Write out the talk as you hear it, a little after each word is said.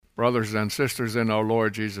Brothers and sisters in our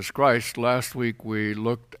Lord Jesus Christ, last week we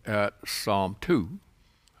looked at Psalm 2,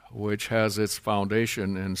 which has its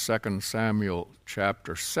foundation in 2 Samuel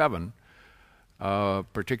chapter 7,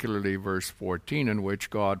 particularly verse 14, in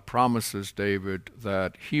which God promises David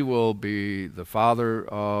that he will be the father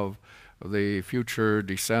of the future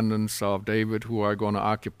descendants of David who are going to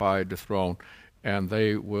occupy the throne, and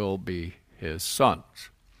they will be his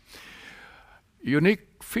sons. Unique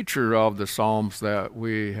feature of the Psalms that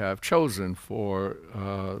we have chosen for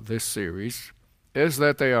this series is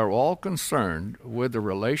that they are all concerned with the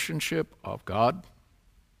relationship of God,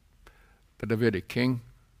 the Davidic king,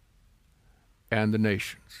 and the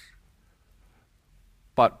nations,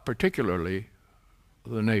 but particularly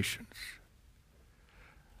the nations.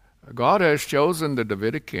 God has chosen the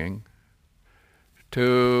Davidic king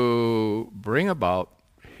to bring about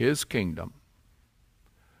his kingdom,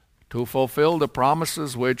 to fulfill the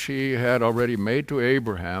promises which he had already made to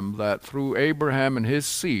Abraham, that through Abraham and his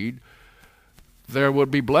seed there would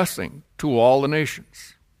be blessing to all the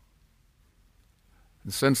nations.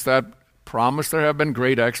 And since that promise, there have been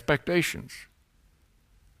great expectations.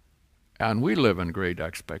 And we live in great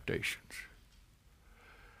expectations.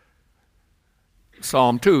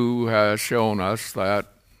 Psalm 2 has shown us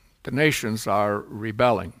that the nations are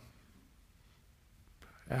rebelling.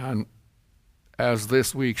 And as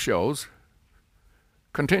this week shows,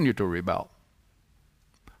 continue to rebel.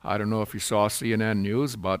 I don't know if you saw CNN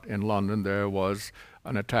news, but in London there was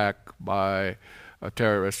an attack by a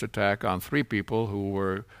terrorist attack on 3 people who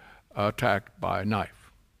were attacked by a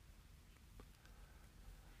knife.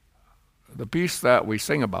 The peace that we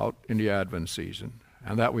sing about in the Advent season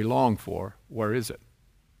and that we long for, where is it?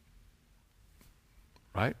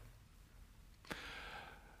 Right?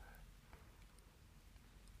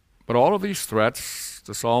 But all of these threats,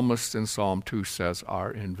 the psalmist in Psalm 2 says, are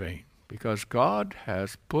in vain, because God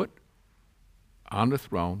has put on the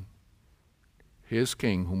throne his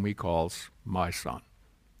king, whom he calls my son,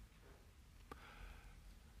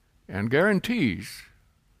 and guarantees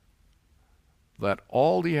that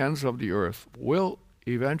all the ends of the earth will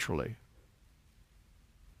eventually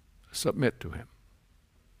submit to him.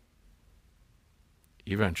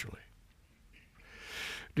 Eventually.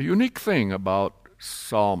 The unique thing about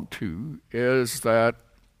Psalm 2 is that,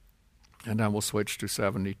 and then we'll switch to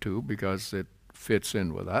 72 because it fits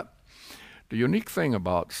in with that. The unique thing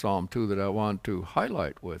about Psalm 2 that I want to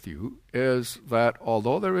highlight with you is that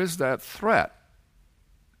although there is that threat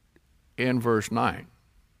in verse 9,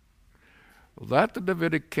 that the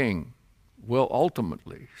Davidic king will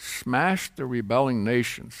ultimately smash the rebelling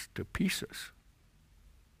nations to pieces,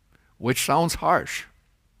 which sounds harsh.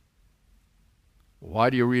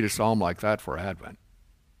 Why do you read a psalm like that for Advent?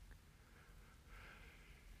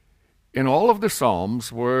 In all of the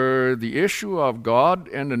Psalms where the issue of God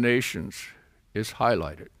and the nations is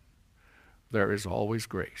highlighted, there is always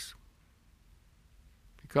grace.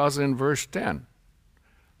 Because in verse 10,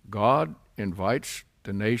 God invites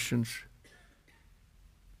the nations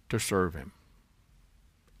to serve him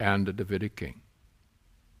and the Davidic king.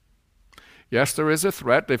 Yes, there is a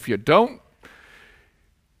threat. If you don't,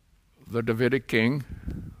 the Davidic king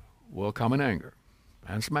will come in anger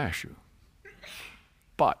and smash you.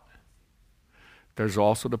 But there's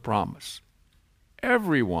also the promise.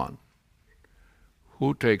 Everyone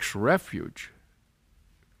who takes refuge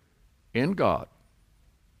in God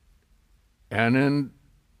and in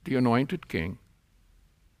the anointed king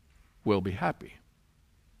will be happy.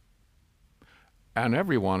 And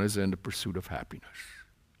everyone is in the pursuit of happiness.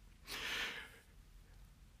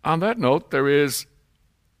 On that note, there is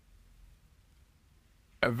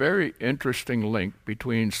a very interesting link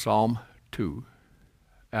between Psalm 2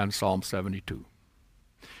 and Psalm 72.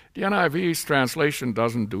 The NIV's translation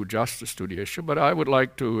doesn't do justice to the issue, but I would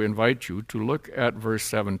like to invite you to look at verse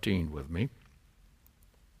 17 with me.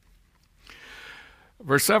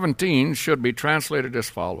 Verse 17 should be translated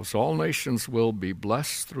as follows: all nations will be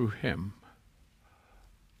blessed through him,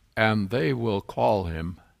 and they will call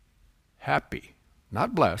him happy.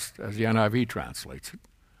 Not blessed, as the NIV translates it,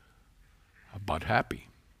 but happy.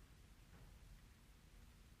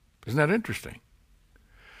 Isn't that interesting?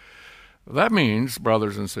 That means,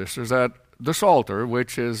 brothers and sisters, that the Psalter,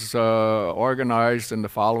 which is organized in the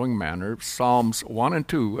following manner, Psalms 1 and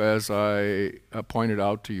 2, as I pointed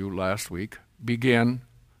out to you last week, begin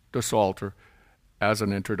the Psalter as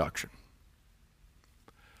an introduction.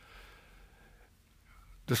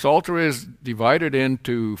 The Psalter is divided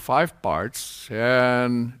into 5 parts,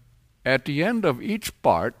 and at the end of each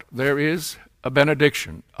part, there is a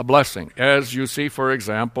benediction, a blessing. As you see, for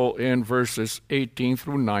example, in verses 18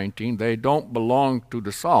 through 19, they don't belong to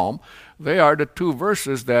the psalm. They are the two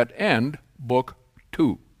verses that end Book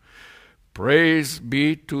 2. Praise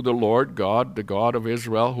be to the Lord God, the God of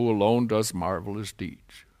Israel, who alone does marvelous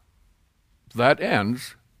deeds. That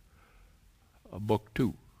ends Book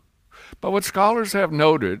 2. But what scholars have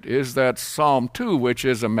noted is that Psalm 2, which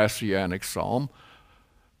is a messianic psalm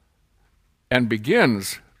and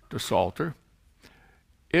begins the Psalter,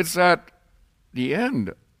 it's at the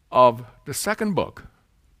end of the second book,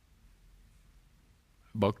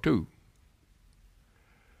 Book 2,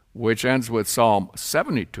 which ends with Psalm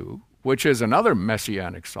 72, which is another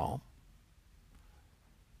messianic psalm.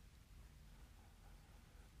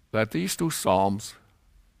 That these two psalms,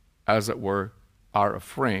 as it were, are a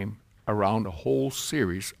frame around a whole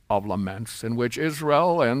series of laments in which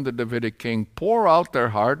Israel and the Davidic king pour out their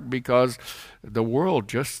heart because the world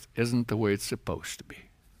just isn't the way it's supposed to be.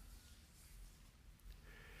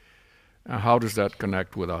 Now, how does that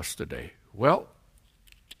connect with us today? Well,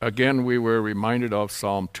 again, we were reminded of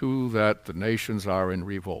Psalm 2 that the nations are in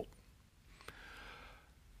revolt.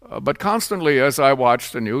 But constantly, as I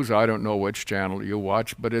watch the news, I don't know which channel you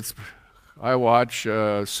watch, but I watch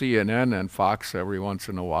CNN and Fox every once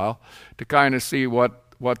in a while to kind of see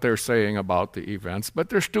what they're saying about the events. But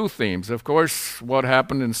there's two themes. Of course, what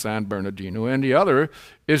happened in San Bernardino, and the other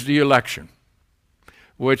is the election,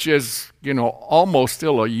 which is, almost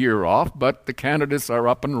still a year off, but the candidates are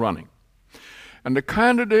up and running. And the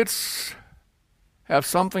candidates have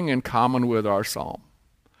something in common with our psalm.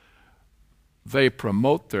 They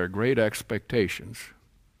promote their great expectations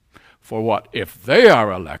for what, if they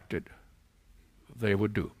are elected, they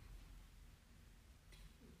would do.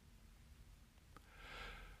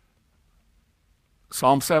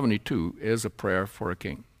 Psalm 72 is a prayer for a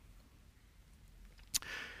king.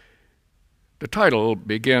 The title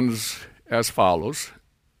begins as follows.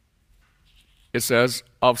 It says,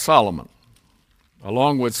 of Solomon.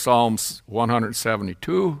 Along with Psalms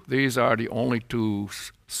 172, these are the only two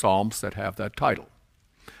psalms that have that title.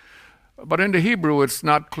 But in the Hebrew, it's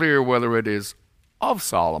not clear whether it is of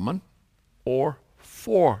Solomon or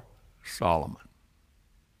for Solomon.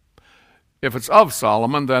 If it's of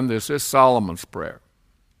Solomon, then this is Solomon's prayer.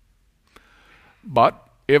 But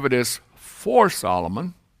if it is for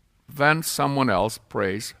Solomon, then someone else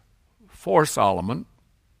prays for Solomon,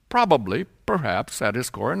 probably, perhaps, at his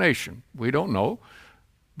coronation. We don't know,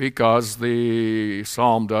 because the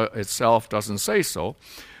psalm itself doesn't say so,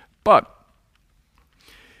 but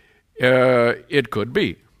it could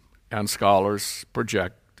be, and scholars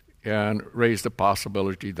project and raise the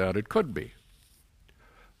possibility that it could be.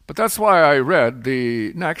 But that's why I read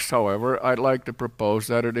the next, however, I'd like to propose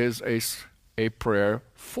that it is a prayer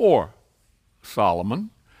for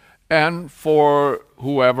Solomon and for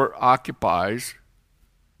whoever occupies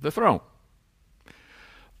the throne.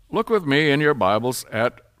 Look with me in your Bibles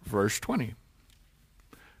at verse 20.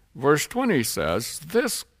 Verse 20 says,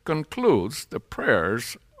 this concludes the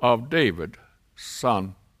prayers of David,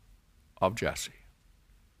 son of Jesse.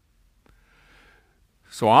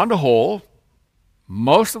 So on the whole,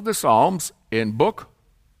 most of the Psalms in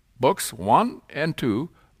books 1 and 2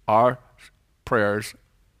 are prayers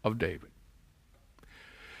of David.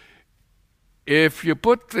 If you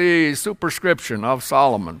put the superscription of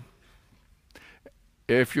Solomon,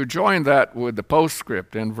 if you join that with the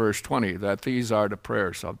postscript in verse 20, that these are the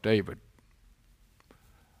prayers of David,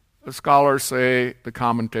 the scholars say, the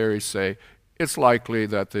commentaries say, it's likely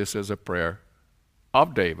that this is a prayer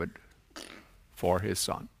of David for his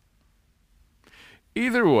son.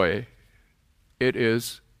 Either way, it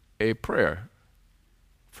is a prayer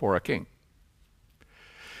for a king.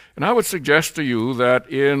 And I would suggest to you that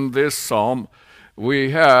in this psalm,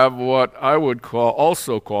 we have what I would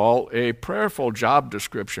also call a prayerful job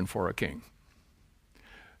description for a king.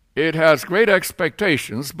 It has great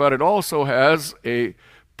expectations, but it also has a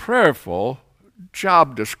prayerful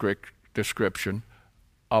job description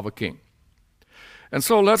of a king. And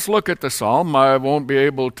so let's look at the psalm. I won't be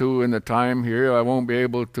able to, in the time here, I won't be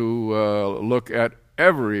able to look at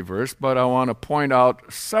every verse, but I want to point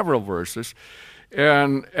out several verses.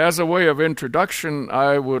 And as a way of introduction,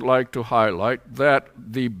 I would like to highlight that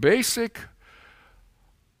the basic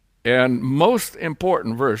and most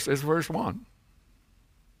important verse is verse 1.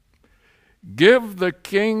 Give the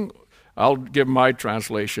king, I'll give my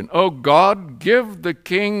translation, O God, give the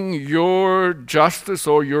king your justice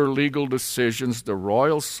or your legal decisions, the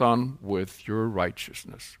royal son with your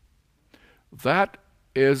righteousness. That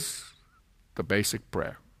is the basic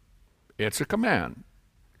prayer. It's a command,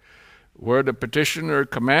 where the petitioner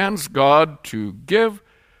commands God to give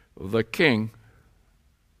the king,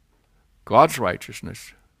 God's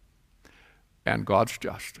righteousness, and God's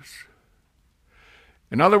justice.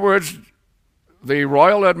 In other words, the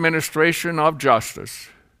royal administration of justice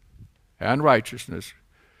and righteousness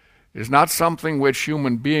is not something which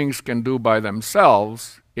human beings can do by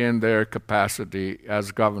themselves in their capacity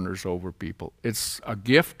as governors over people. It's a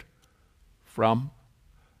gift from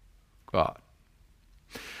God.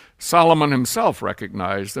 Solomon himself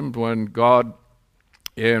recognized them when God,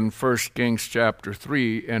 in 1 Kings chapter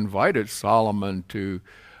 3, invited Solomon to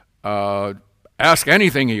ask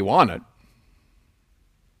anything he wanted.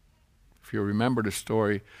 If you remember the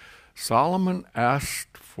story, Solomon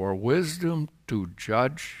asked for wisdom to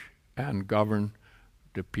judge and govern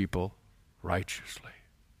the people righteously.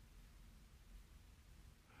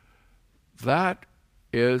 That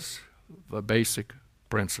is the basic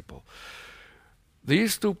principle.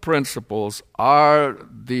 These two principles are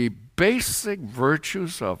the basic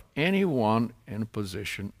virtues of anyone in a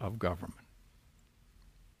position of government.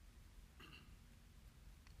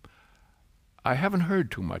 I haven't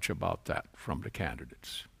heard too much about that from the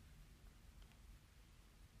candidates.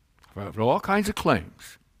 There are all kinds of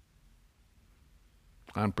claims.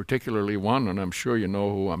 And particularly one, and I'm sure you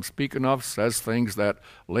know who I'm speaking of, says things that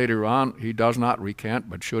later on he does not recant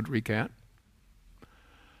but should recant.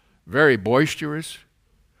 Very boisterous.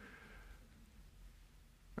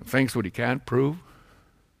 And thinks what he can't prove.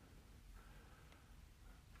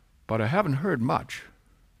 But I haven't heard much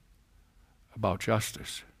about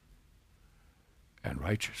justice and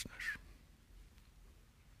righteousness.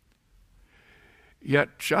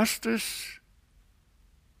 Yet justice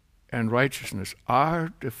and righteousness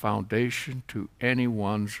are the foundation to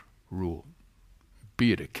anyone's rule,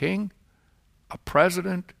 be it a king, a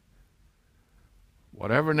president,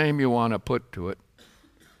 whatever name you want to put to it,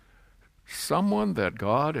 someone that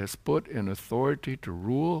God has put in authority to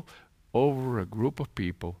rule over a group of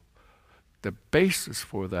people. The basis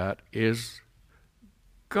for that is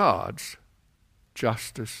God's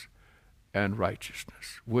justice and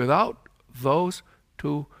righteousness. Without those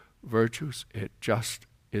two virtues, it just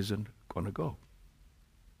isn't going to go.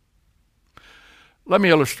 Let me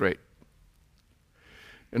illustrate.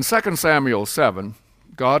 In 2 Samuel 7,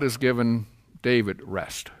 God has given David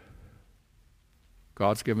rest.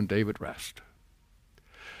 God's given David rest.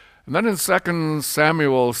 And then in 2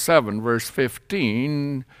 Samuel 7, verse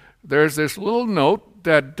 15, there's this little note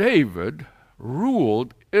that David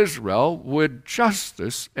ruled Israel with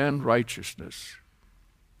justice and righteousness.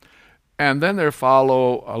 And then there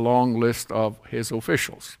follow a long list of his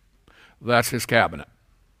officials. That's his cabinet.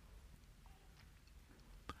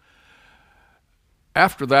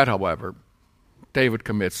 After that, however, David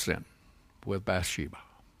commits sin with Bathsheba.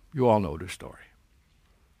 You all know the story.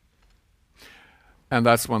 And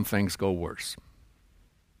that's when things go worse.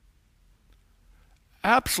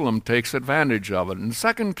 Absalom takes advantage of it. In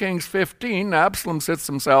 2 Kings 15, Absalom sits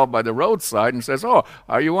himself by the roadside and says, "Oh,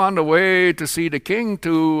 are you on the way to see the king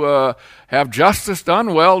to have justice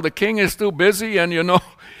done?" Well, the king is too busy, and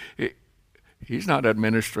he's not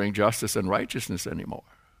administering justice and righteousness anymore.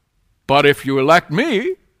 But if you elect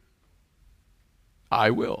me, I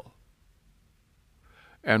will.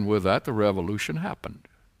 And with that, the revolution happened.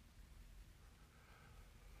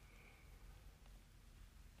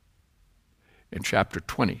 In chapter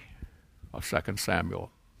 20 of 2 Samuel,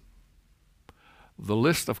 the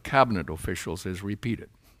list of cabinet officials is repeated.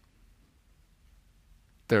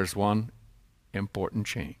 There's one important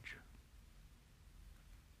change.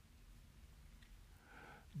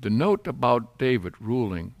 The note about David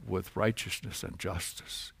ruling with righteousness and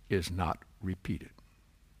justice is not repeated.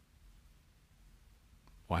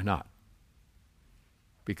 Why not?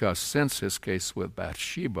 Because since his case with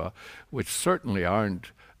Bathsheba, which certainly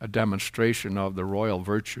aren't a demonstration of the royal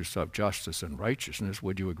virtues of justice and righteousness,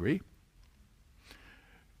 would you agree?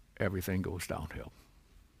 Everything goes downhill.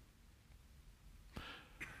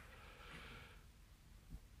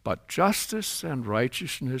 But justice and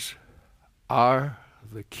righteousness are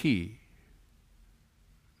the key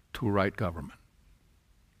to right government.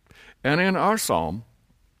 And in our psalm,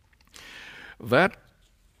 that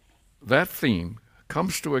theme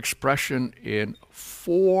comes to expression in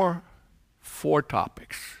four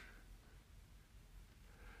topics.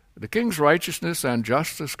 The king's righteousness and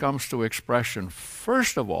justice comes to expression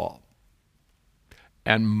first of all,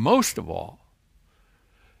 and most of all,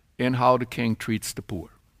 in how the king treats the poor.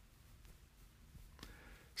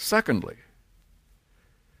 Secondly,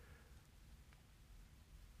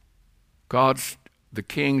 the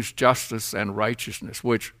king's justice and righteousness,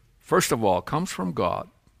 which first of all comes from God,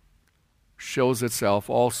 shows itself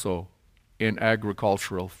also in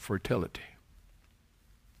agricultural fertility.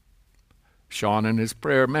 Sean in his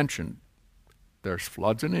prayer mentioned there's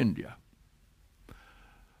floods in India,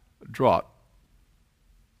 drought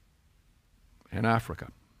in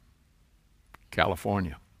Africa,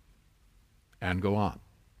 California, and go on.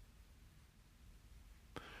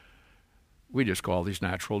 We just call these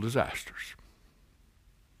natural disasters.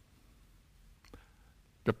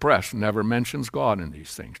 The press never mentions God in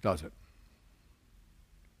these things, does it?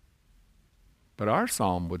 But our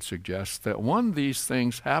psalm would suggest that when these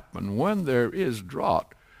things happen, when there is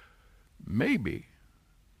drought, maybe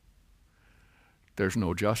there's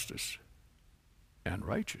no justice and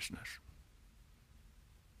righteousness.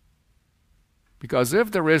 Because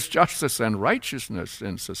if there is justice and righteousness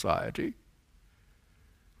in society,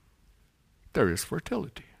 there is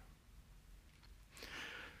fertility.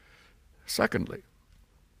 Secondly,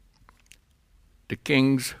 the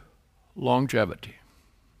king's longevity.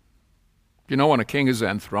 You know, when a king is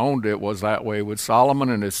enthroned, it was that way with Solomon,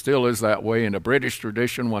 and it still is that way in the British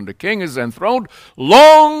tradition. When the king is enthroned,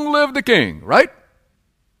 long live the king, right?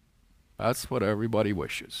 That's what everybody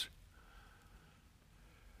wishes.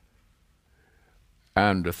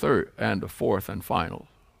 And the fourth and final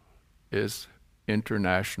is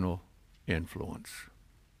international influence.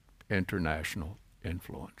 International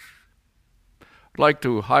influence. I'd like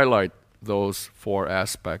to highlight those four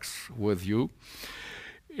aspects with you.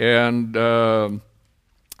 And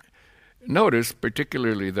notice,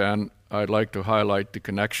 particularly then, I'd like to highlight the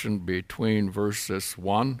connection between verses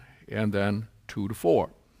 1 and then 2 to 4.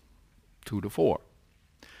 2 to 4.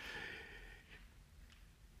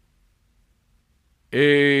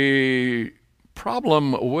 A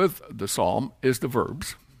problem with the psalm is the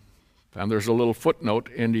verbs. And there's a little footnote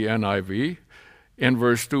in the NIV in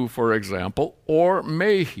verse 2, for example, or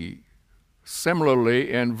may he.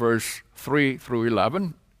 Similarly in verse 3 through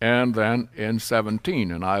 11, and then in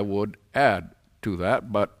 17. And I would add to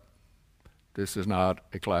that, but this is not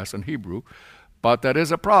a class in Hebrew, but that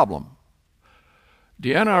is a problem.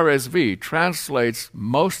 The NRSV translates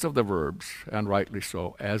most of the verbs, and rightly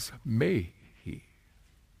so, as may he.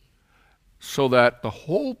 So that the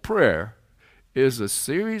whole prayer is a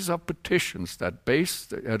series of petitions that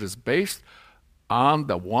is based on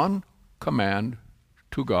the one command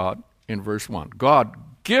to God in verse 1. God,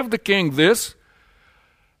 give the king this,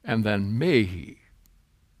 and then may he.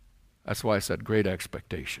 That's why I said great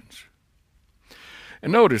expectations.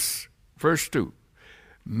 And notice verse 2.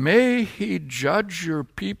 May he judge your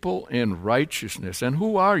people in righteousness. And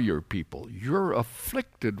who are your people? Your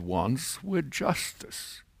afflicted ones with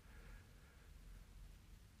justice.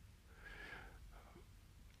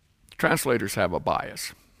 Translators have a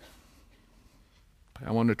bias.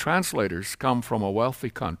 And when the translators come from a wealthy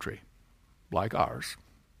country, like ours,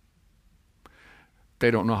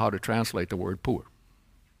 they don't know how to translate the word poor.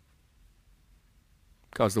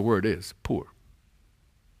 Because the word is poor.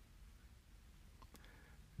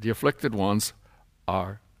 The afflicted ones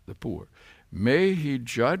are the poor. May he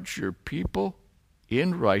judge your people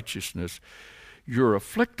in righteousness, your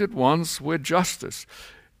afflicted ones with justice.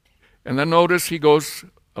 And then notice he goes,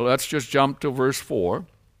 let's just jump to verse 4.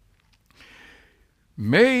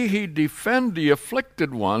 May he defend the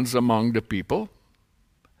afflicted ones among the people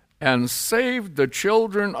and save the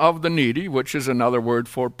children of the needy, which is another word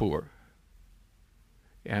for poor.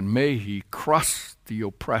 And may he crush the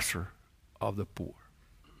oppressor of the poor.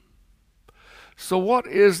 So what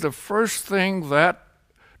is the first thing that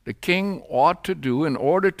the king ought to do in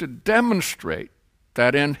order to demonstrate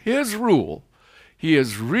that in his rule he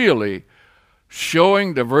is really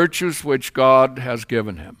showing the virtues which God has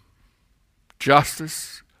given him?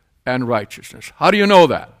 Justice and righteousness. How do you know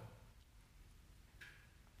that?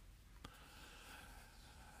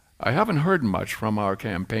 I haven't heard much from our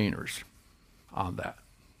campaigners on that.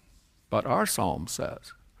 But our psalm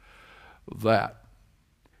says that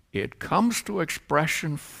it comes to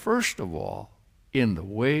expression, first of all, in the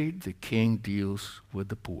way the king deals with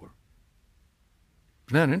the poor.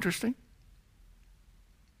 Isn't that interesting?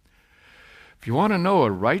 If you want to know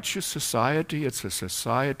a righteous society, it's a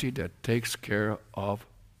society that takes care of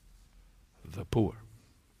the poor,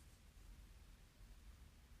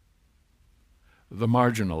 the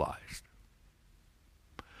marginalized,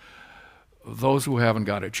 those who haven't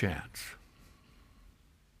got a chance.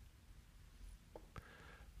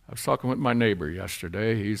 I was talking with my neighbor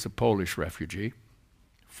yesterday. He's a Polish refugee,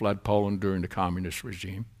 fled Poland during the communist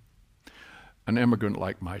regime, an immigrant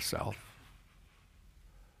like myself.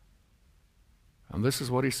 And this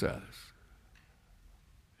is what he says.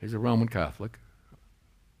 He's a Roman Catholic,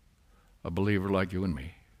 a believer like you and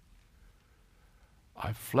me.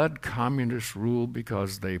 I fled communist rule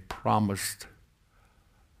because they promised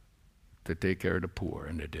to take care of the poor,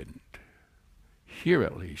 and they didn't. here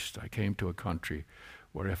at least, I came to a country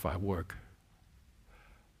where if I work,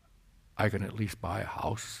 I can at least buy a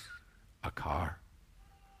house, a car.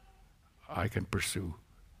 I can pursue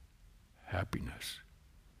happiness.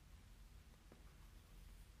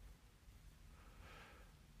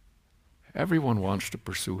 Everyone wants to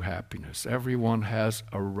pursue happiness. Everyone has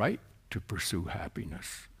a right to pursue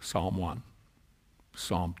happiness. Psalm 1,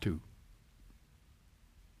 Psalm 2.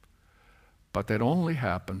 But that only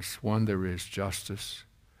happens when there is justice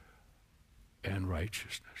and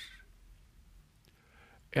righteousness.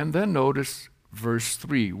 And then notice verse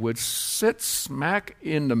 3, which sits smack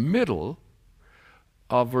in the middle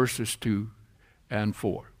of verses 2 and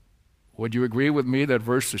 4. Would you agree with me that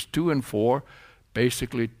verses 2 and 4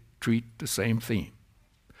 basically treat the same theme?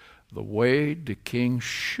 The way the king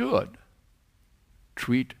should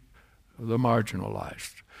treat the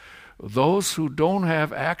marginalized. Those who don't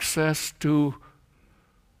have access to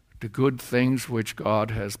the good things which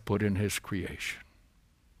God has put in his creation.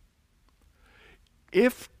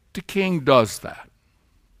 If the king does that,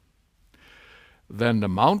 then the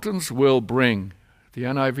mountains will bring, the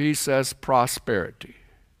NIV says, prosperity.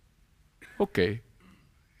 Okay,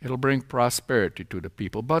 it'll bring prosperity to the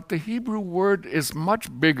people. But the Hebrew word is much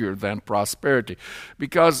bigger than prosperity.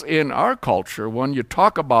 Because in our culture, when you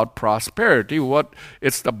talk about prosperity,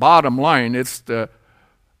 it's the bottom line. It's the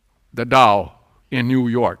Dow in New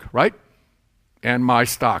York, right? And my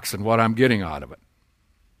stocks and what I'm getting out of it.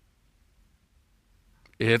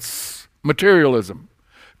 It's materialism,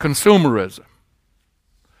 consumerism.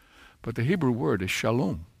 But the Hebrew word is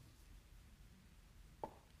shalom.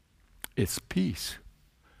 It's peace.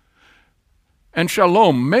 And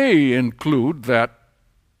shalom may include that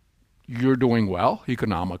you're doing well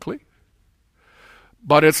economically,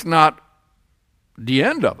 but it's not the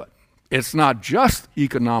end of it. It's not just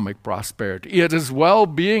economic prosperity. It is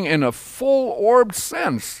well-being in a full-orbed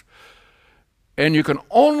sense. And you can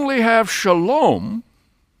only have shalom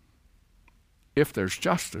if there's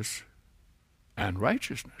justice and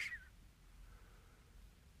righteousness.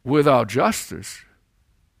 Without justice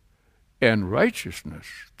and righteousness,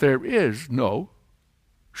 there is no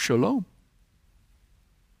shalom.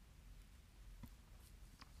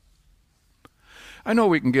 I know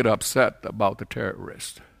we can get upset about the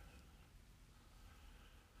terrorist,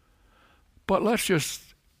 but let's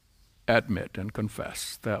just admit and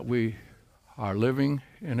confess that we are living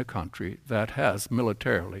in a country that has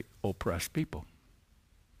militarily oppressed people.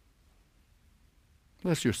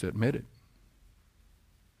 Let's just admit it.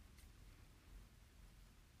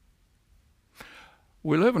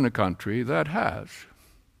 We live in a country that has,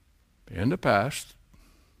 in the past,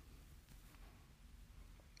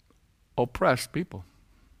 oppressed people.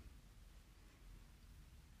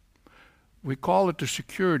 We call it the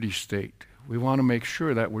security state. We want to make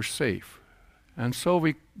sure that we're safe. And so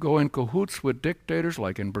we go in cahoots with dictators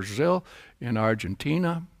like in Brazil, in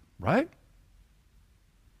Argentina, right?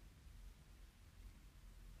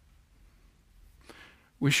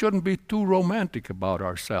 We shouldn't be too romantic about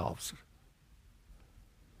ourselves.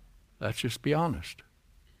 Let's just be honest.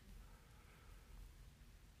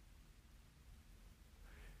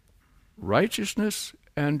 Righteousness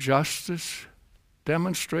and justice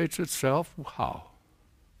demonstrates itself how?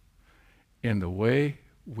 In the way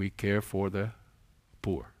we care for the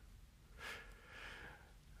poor.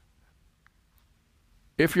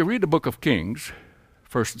 If you read the book of Kings,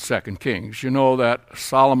 1st and 2nd Kings, you know that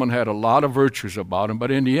Solomon had a lot of virtues about him, but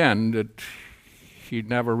in the end, he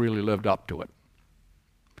never really lived up to it.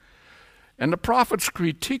 And the prophets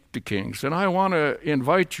critiqued the kings, and I want to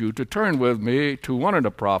invite you to turn with me to one of the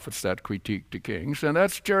prophets that critiqued the kings, and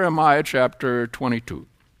that's Jeremiah chapter 22.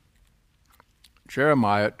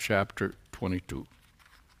 Jeremiah chapter 22.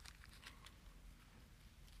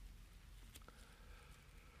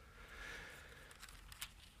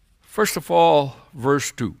 First of all,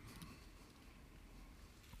 verse 2.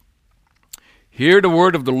 Hear the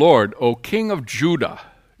word of the Lord, O King of Judah,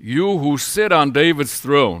 you who sit on David's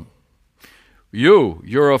throne. You,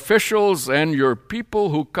 your officials, and your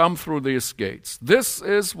people who come through these gates. This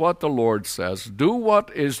is what the Lord says. Do what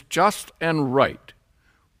is just and right.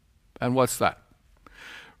 And what's that?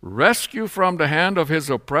 Rescue from the hand of his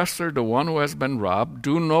oppressor the one who has been robbed.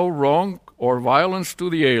 Do no wrong or violence to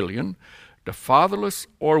the alien, the fatherless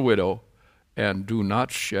or widow, and do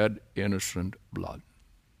not shed innocent blood.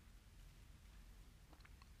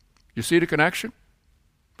 You see the connection?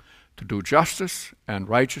 To do justice and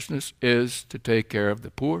righteousness is to take care of the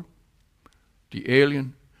poor, the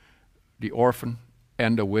alien, the orphan,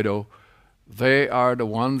 and the widow. They are the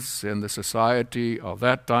ones in the society of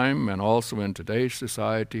that time and also in today's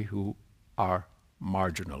society who are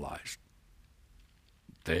marginalized.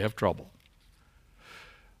 They have trouble.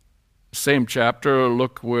 Same chapter,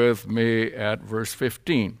 look with me at verse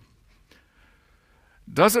 15.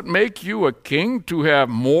 Does it make you a king to have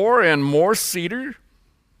more and more cedar?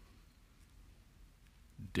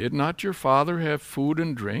 Did not your father have food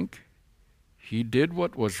and drink? He did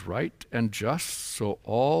what was right and just, so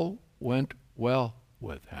all went well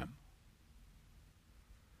with him.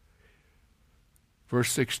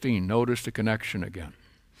 Verse 16, notice the connection again.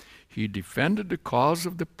 He defended the cause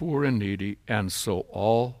of the poor and needy, and so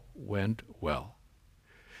all went well.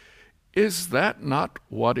 Is that not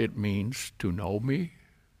what it means to know me,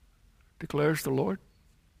 declares the Lord?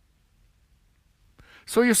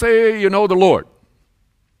 So you say you know the Lord.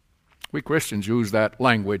 We Christians use that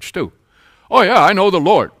language too. Oh yeah, I know the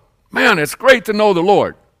Lord. Man, it's great to know the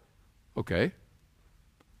Lord. Okay.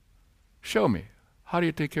 Show me. How do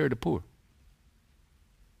you take care of the poor?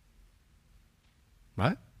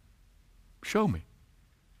 Right? Show me.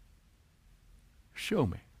 Show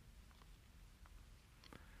me.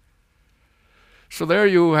 So there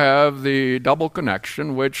you have the double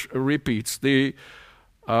connection, which repeats the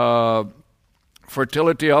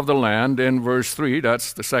fertility of the land in verse 3.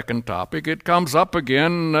 That's the second topic. It comes up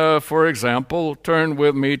again, for example, turn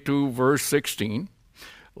with me to verse 16.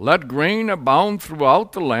 Let grain abound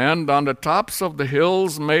throughout the land, on the tops of the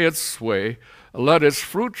hills may it sway. Let its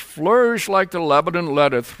fruit flourish like the Lebanon,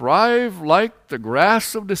 let it thrive like the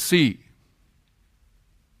grass of the sea.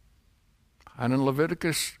 And in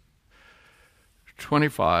Leviticus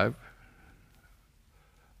 25,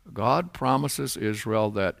 God promises Israel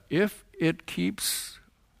that if it keeps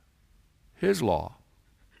His law,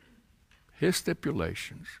 His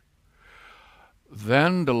stipulations,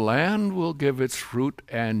 then the land will give its fruit,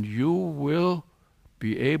 and you will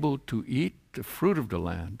be able to eat the fruit of the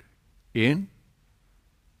land in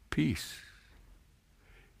peace,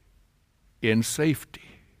 in safety.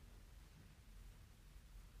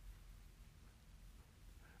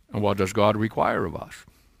 And what does God require of us?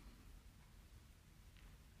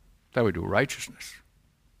 That we do righteousness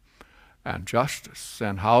and justice.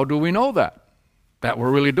 And how do we know that? That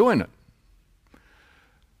we're really doing it.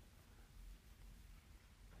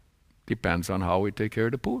 Depends on how we take care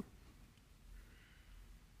of the poor.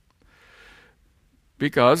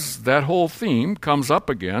 Because that whole theme comes up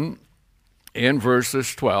again in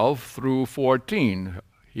verses 12 through 14.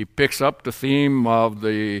 He picks up the theme of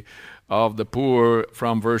the poor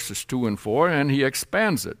from verses 2 and 4, and he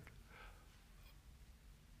expands it.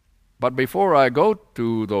 But before I go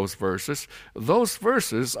to those verses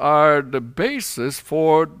are the basis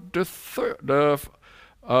for the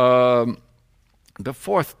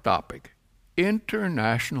fourth topic,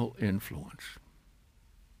 international influence.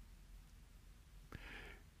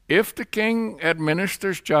 If the king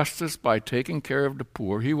administers justice by taking care of the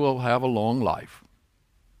poor, he will have a long life.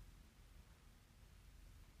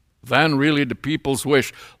 Then really the people's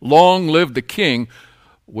wish, long live the king,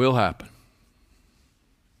 will happen.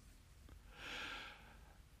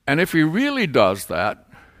 And if he really does that,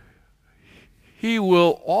 he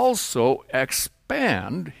will also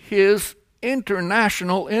expand his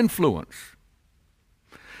international influence.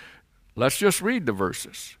 Let's just read the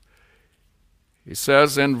verses. He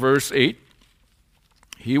says in verse 8,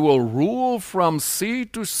 he will rule from sea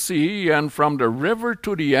to sea and from the river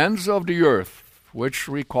to the ends of the earth, which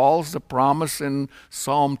recalls the promise in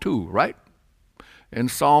Psalm 2, right? In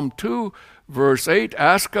Psalm 2, verse 8,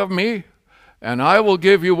 ask of me, and I will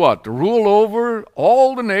give you what? To rule over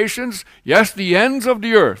all the nations, yes, the ends of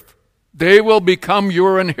the earth. They will become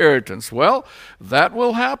your inheritance. Well, that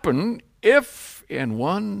will happen if in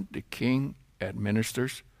one the king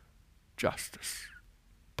administers justice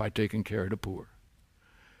by taking care of the poor.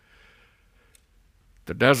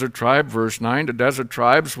 The desert tribe, verse 9, the desert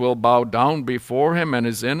tribes will bow down before him, and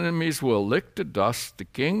his enemies will lick the dust. The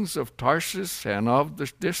kings of Tarshish and of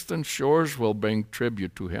the distant shores will bring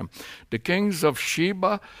tribute to him. The kings of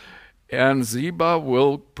Sheba and Zeba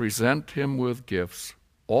will present him with gifts.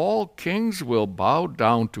 All kings will bow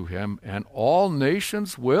down to him, and all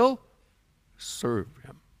nations will serve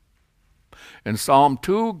him. In Psalm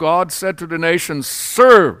 2, God said to the nations,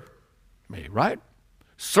 serve me, right?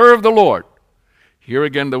 Serve the Lord. Here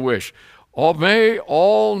again the wish. May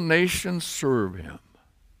all nations serve him.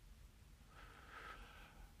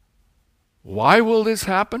 Why will this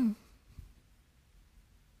happen?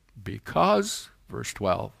 Because, verse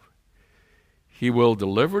 12, he will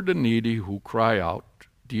deliver the needy who cry out,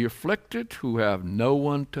 the afflicted who have no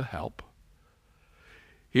one to help.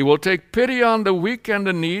 He will take pity on the weak and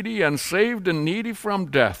the needy and save the needy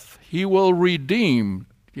from death. He will redeem.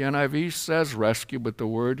 The NIV says rescue, but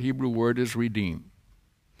the Hebrew word is redeem.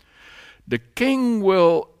 The king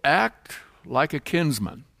will act like a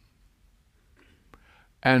kinsman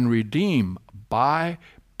and redeem, buy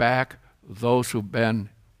back those who've been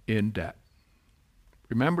in debt.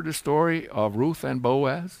 Remember the story of Ruth and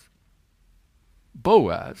Boaz?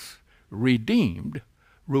 Boaz redeemed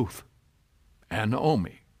Ruth and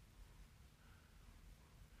Naomi.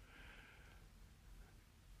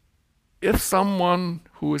 If someone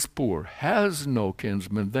who is poor has no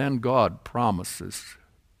kinsman, then God promises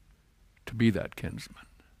to be that kinsman.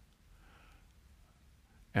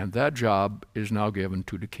 And that job is now given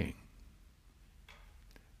to the king.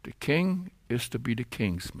 The king is to be the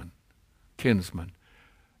kinsman,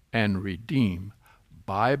 and redeem,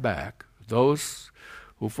 buy back those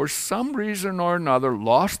who for some reason or another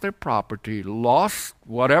lost their property, lost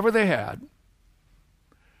whatever they had,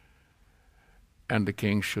 and the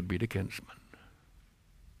king should be the kinsman.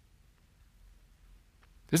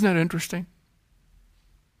 Isn't that interesting?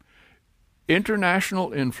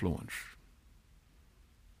 International influence.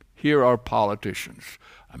 Here are politicians.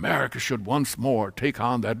 America should once more take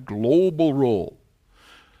on that global role.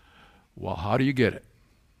 Well, how do you get it?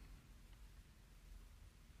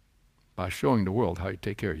 By showing the world how you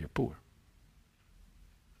take care of your poor.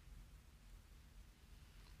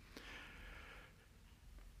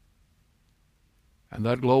 And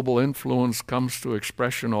that global influence comes to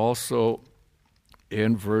expression also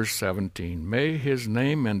in verse 17. May his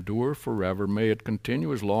name endure forever. May it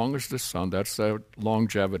continue as long as the sun. That's that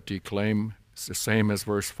longevity claim. It's the same as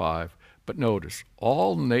verse 5. But notice,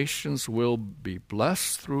 all nations will be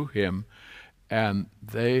blessed through him, and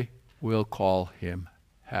they will call him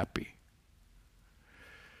happy.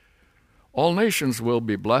 All nations will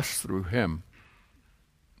be blessed through him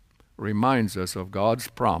reminds us of God's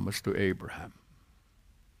promise to Abraham.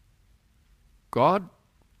 God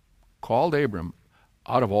called Abram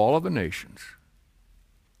out of all of the nations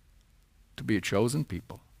to be a chosen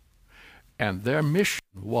people. And their mission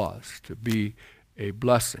was to be a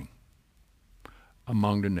blessing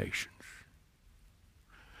among the nations.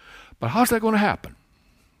 But how's that going to happen?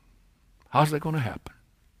 How's that going to happen?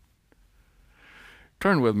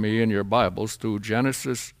 Turn with me in your Bibles to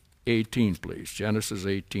Genesis 18, please. Genesis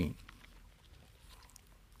 18.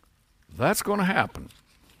 That's going to happen.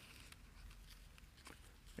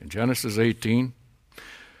 In Genesis 18,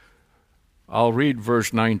 I'll read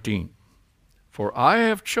verse 19. For I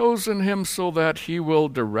have chosen him so that he will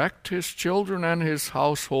direct his children and his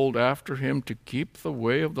household after him to keep the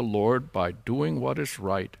way of the Lord by doing what is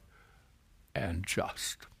right and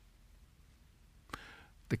just.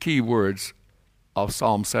 The key words of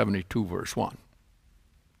Psalm 72, verse 1.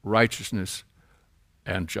 Righteousness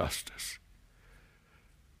and justice.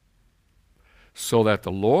 So that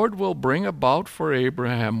the Lord will bring about for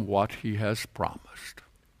Abraham what he has promised.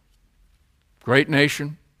 Great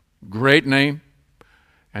nation, great name,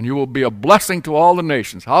 and you will be a blessing to all the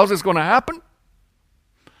nations. How is this going to happen?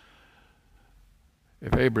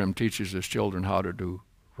 If Abraham teaches his children how to do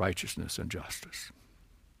righteousness and justice.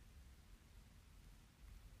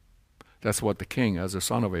 That's what the king, as a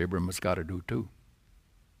son of Abraham, has got to do too.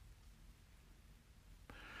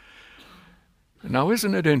 Now,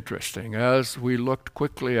 isn't it interesting, as we looked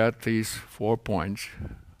quickly at these 4 points,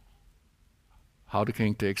 how the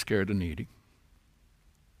king takes care of the needy,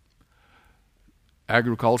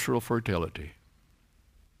 agricultural fertility,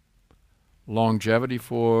 longevity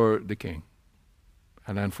for the king,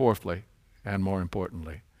 and then fourthly, and more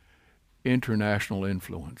importantly, international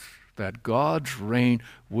influence, that God's reign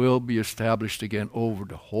will be established again over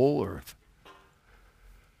the whole earth.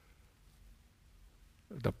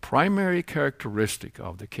 The primary characteristic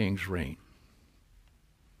of the king's reign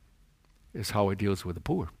is how he deals with the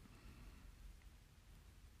poor.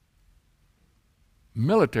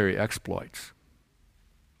 Military exploits,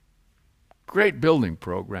 great building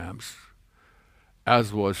programs,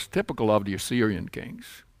 as was typical of the Assyrian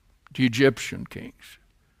kings, the Egyptian kings.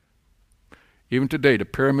 Even today, the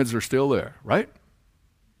pyramids are still there, right?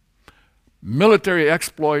 Military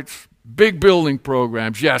exploits, big building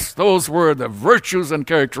programs. Yes, those were the virtues and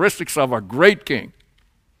characteristics of a great king.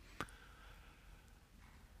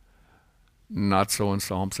 Not so in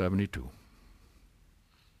Psalm 72.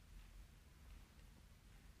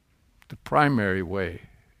 The primary way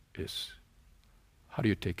is, how do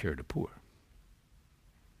you take care of the poor?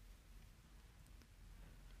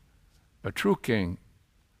 A true king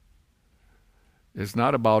is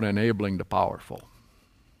not about enabling the powerful,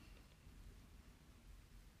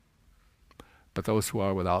 but those who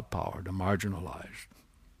are without power, the marginalized.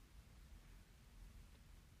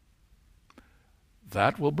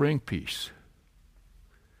 That will bring peace.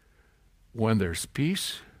 When there's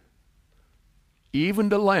peace, even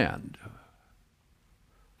the land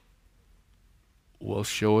will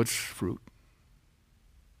show its fruit.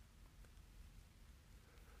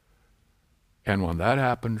 And when that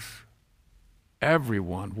happens,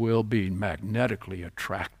 everyone will be magnetically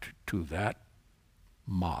attracted to that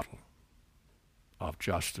model of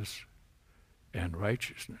justice and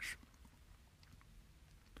righteousness.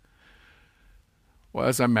 Well,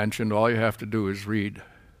 as I mentioned, all you have to do is read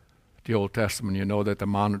the Old Testament. You know that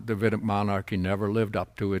the Davidic monarchy never lived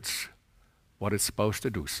up to what it's supposed to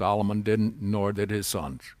do. Solomon didn't, nor did his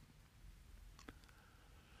sons.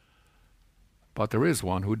 But there is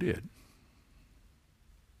one who did.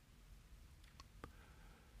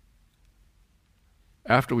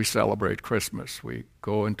 After we celebrate Christmas, we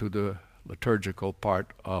go into the liturgical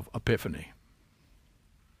part of Epiphany.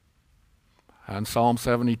 And Psalm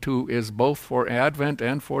 72 is both for Advent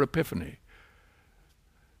and for Epiphany.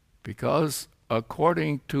 Because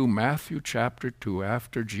according to Matthew chapter 2,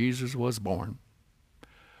 after Jesus was born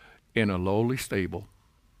in a lowly stable,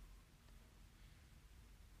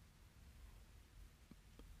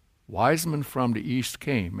 wise men from the east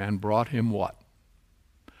came and brought him what?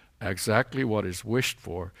 Exactly what is wished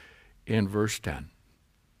for in verse 10.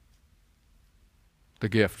 The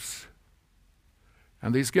gifts.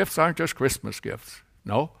 And these gifts aren't just Christmas gifts.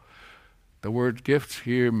 No. The word gifts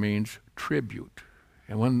here means tribute.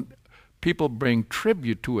 And when people bring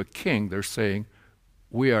tribute to a king, they're saying,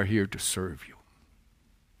 we are here to serve you.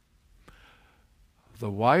 The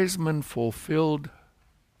wise men fulfilled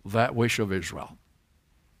that wish of Israel.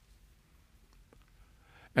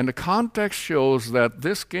 And the context shows that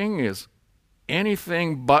this king is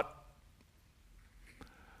anything but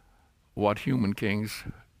what human kings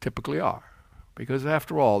typically are. Because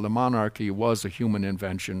after all, the monarchy was a human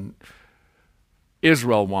invention.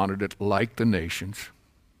 Israel wanted it like the nations.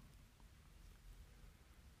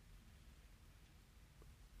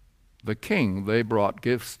 The king they brought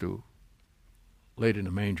gifts to laid in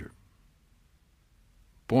a manger,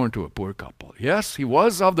 born to a poor couple. Yes, he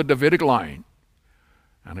was of the Davidic line.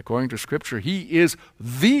 And according to Scripture, he is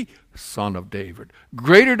the son of David,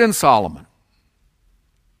 greater than Solomon,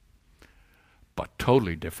 but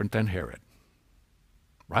totally different than Herod.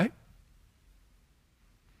 Right?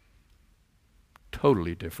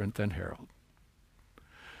 Totally different than Herod.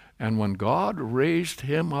 And when God raised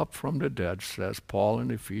him up from the dead, says Paul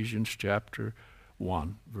in Ephesians chapter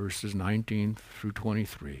 1, verses 19 through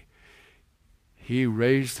 23, he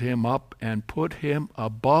raised him up and put him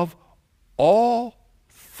above all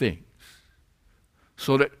things,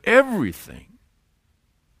 so that everything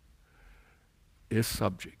is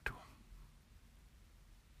subject to him.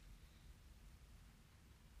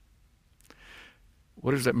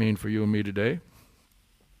 What does that mean for you and me today?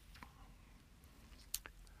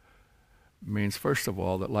 It means, first of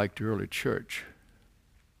all, that like the early church,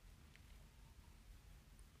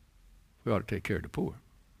 we ought to take care of the poor.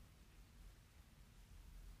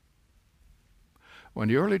 When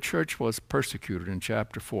the early church was persecuted in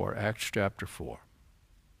chapter 4, Acts chapter 4,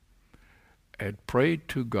 it prayed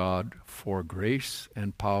to God for grace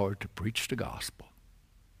and power to preach the gospel.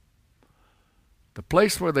 The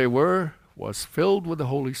place where they were was filled with the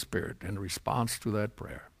Holy Spirit in response to that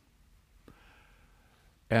prayer.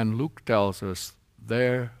 And Luke tells us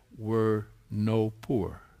there were no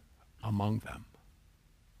poor among them.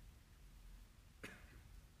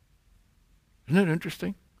 Isn't it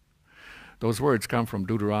interesting? Those words come from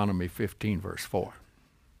Deuteronomy 15, verse 4.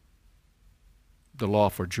 The law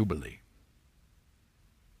for Jubilee.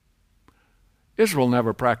 Israel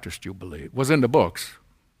never practiced Jubilee. It was in the books,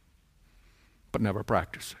 but never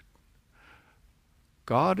practiced it.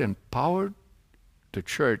 God empowered the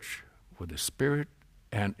church with the Spirit,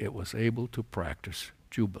 and it was able to practice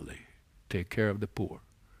Jubilee, take care of the poor.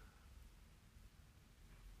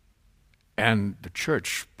 And the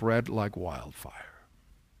church spread like wildfire.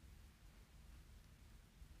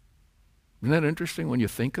 Isn't that interesting when you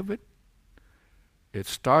think of it? It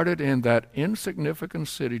started in that insignificant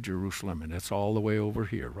city, Jerusalem, and it's all the way over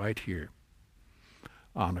here, right here,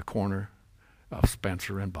 on the corner of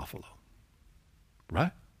Spencer and Buffalo.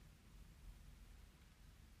 Right?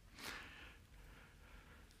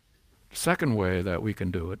 The second way that we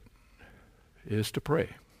can do it is to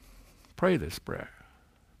pray. Pray this prayer.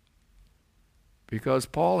 Because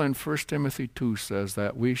Paul in 1 Timothy 2 says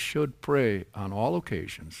that we should pray on all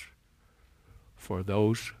occasions for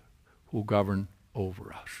those who govern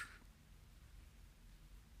over us.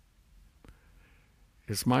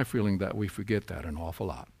 It's my feeling that we forget that an awful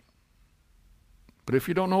lot. But if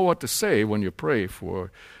you don't know what to say when you pray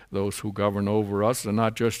for those who govern over us, and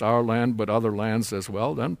not just our land but other lands as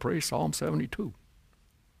well, then pray Psalm 72.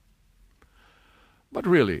 But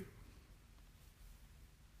really,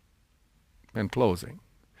 In closing,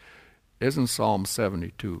 isn't Psalm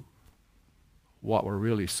 72 what we're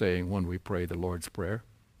really saying when we pray the Lord's Prayer?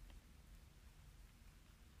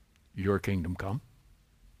 Your kingdom come.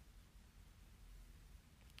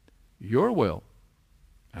 Your will,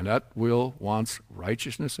 and that will wants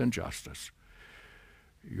righteousness and justice.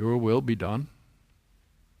 Your will be done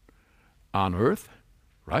on earth,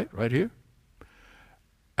 right here,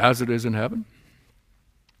 as it is in heaven.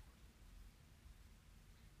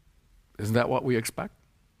 Isn't that what we expect?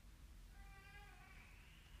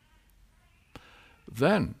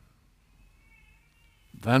 Then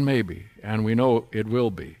maybe, and we know it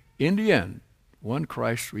will be, in the end, when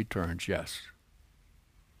Christ returns, yes,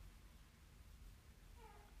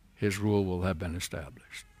 his rule will have been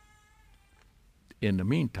established. In the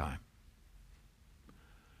meantime,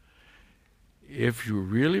 if you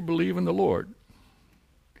really believe in the Lord,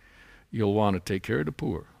 you'll want to take care of the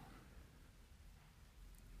poor,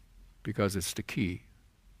 because it's the key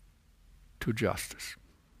to justice.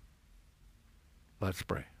 Let's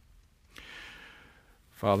pray.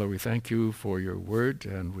 Father, we thank you for your word,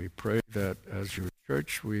 and we pray that as your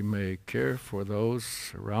church we may care for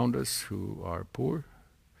those around us who are poor,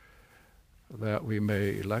 that we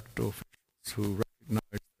may elect officials who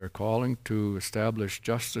recognize their calling to establish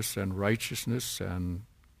justice and righteousness and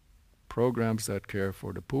programs that care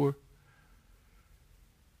for the poor.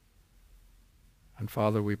 And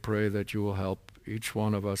Father, we pray that you will help each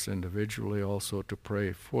one of us individually also to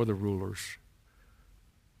pray for the rulers.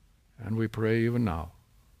 And we pray even now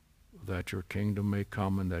that your kingdom may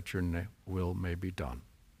come and that your will may be done.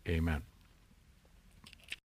 Amen.